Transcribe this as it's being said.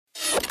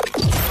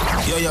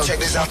Yo, check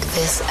this out.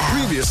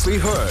 Previously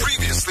heard.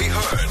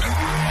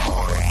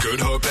 Good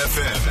Hope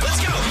FM.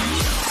 Let's go.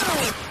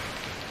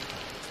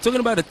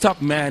 Talking about a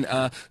top man,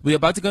 we're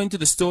about to go into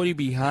the story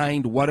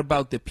behind What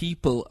About the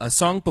People, a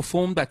song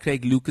performed by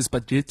Craig Lucas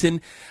but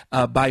written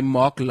by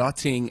Marc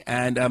Lottering.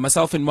 And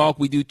myself and Mark,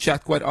 we do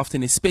chat quite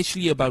often,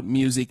 especially about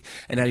music.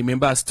 And I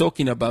remember us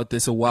talking about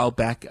this a while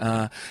back,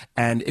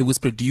 and it was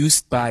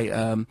produced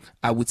by,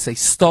 I would say,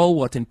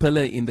 stalwart and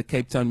pillar in the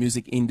Cape Town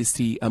music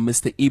industry,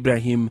 Mr.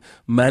 Ibrahim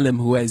Malim,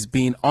 who has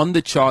been on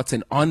the charts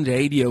and on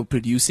radio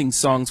producing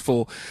songs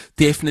for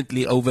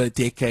definitely over a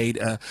decade,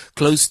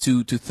 close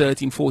to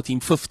 13, 14,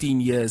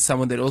 15 years,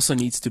 someone that also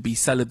needs to be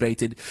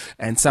celebrated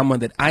and someone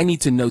that I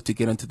need to know to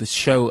get onto the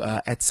show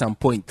at some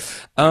point.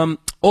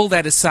 All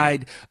that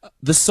aside,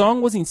 the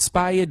song was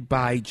inspired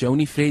by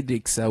Joanie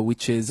Fredericks,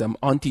 which is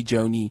Auntie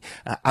Joanie,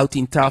 out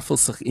in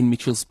Tafelsig in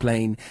Mitchell's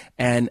Plain.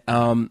 And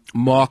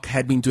Mark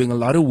had been doing a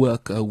lot of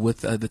work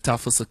with the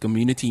Tafelsig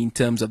community in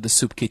terms of the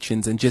soup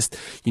kitchens and just,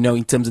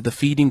 in terms of the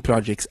feeding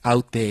projects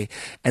out there.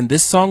 And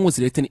this song was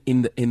written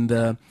in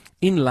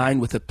line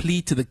with a plea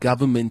to the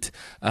government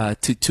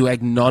to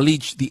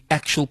acknowledge the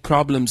actual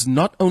problems,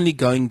 not only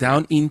going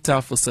down in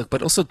Tafelsig,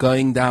 but also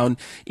going down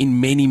in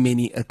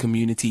many a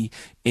community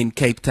in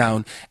Cape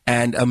Town.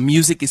 And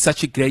music is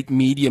such a great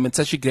medium and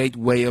such a great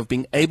way of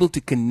being able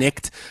to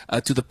connect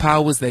to the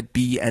powers that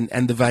be,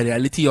 and the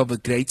virality of a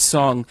great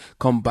song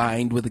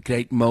combined with a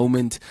great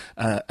moment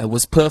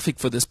was perfect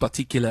for this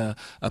particular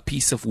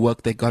piece of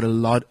work that got a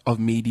lot of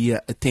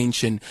media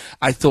attention.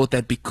 I thought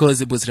that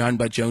because it was run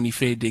by Joanie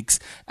Fredericks,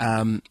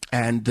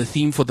 and the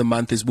theme for the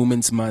month is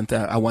Women's Month,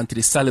 I wanted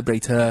to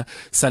celebrate her,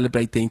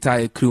 celebrate the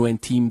entire crew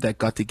and team that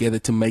got together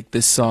to make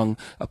this song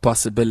a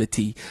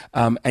possibility.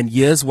 And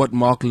here's what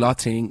Marc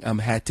Lottering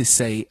had to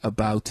say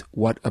about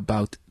What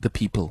About the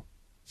People.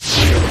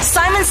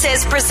 Simon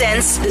Says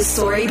presents The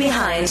Story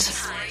Behind.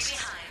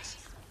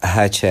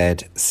 Hi,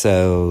 Chad.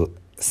 So,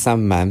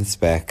 some months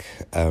back,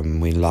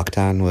 when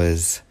lockdown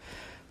was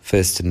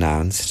first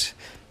announced,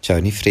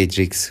 Joanie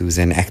Fredericks, who's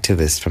an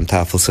activist from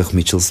Tafelsig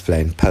Mitchell's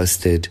Plain,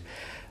 posted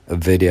a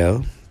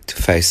video to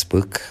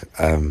Facebook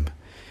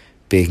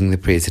begging the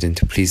president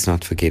to please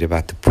not forget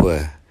about the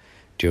poor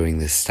during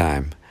this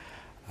time.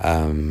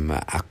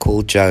 I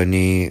called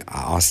Joanie,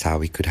 I asked how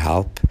we could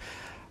help.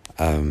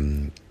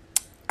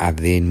 I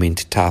then went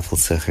to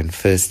Tafelsig and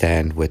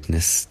firsthand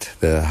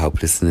witnessed the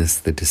hopelessness,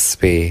 the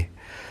despair,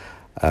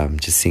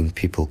 just seeing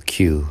people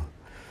queue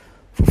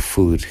for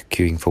food,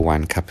 queuing for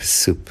one cup of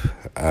soup,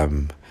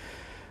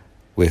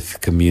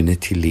 with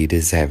community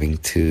leaders having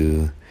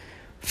to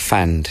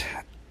fund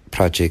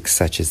projects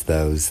such as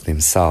those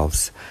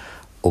themselves,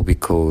 or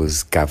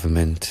because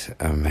government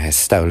has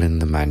stolen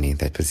the money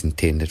that was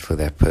intended for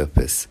that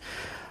purpose.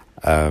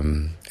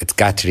 It's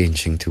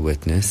gut-wrenching to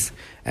witness,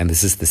 and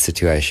this is the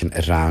situation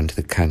around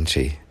the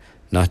country,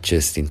 not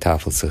just in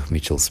Tafelsig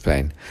Mitchell's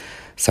Plain.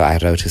 So I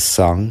wrote a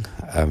song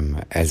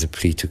as a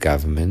plea to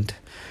government.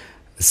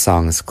 The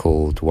song is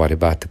called What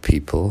About the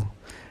People,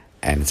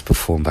 and it's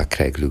performed by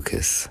Craig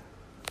Lucas.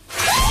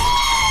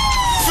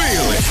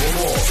 Feel it.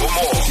 For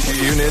more,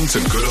 tune in to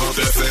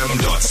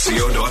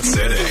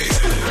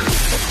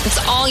goodhopefm.co.za. It's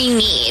all you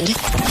need.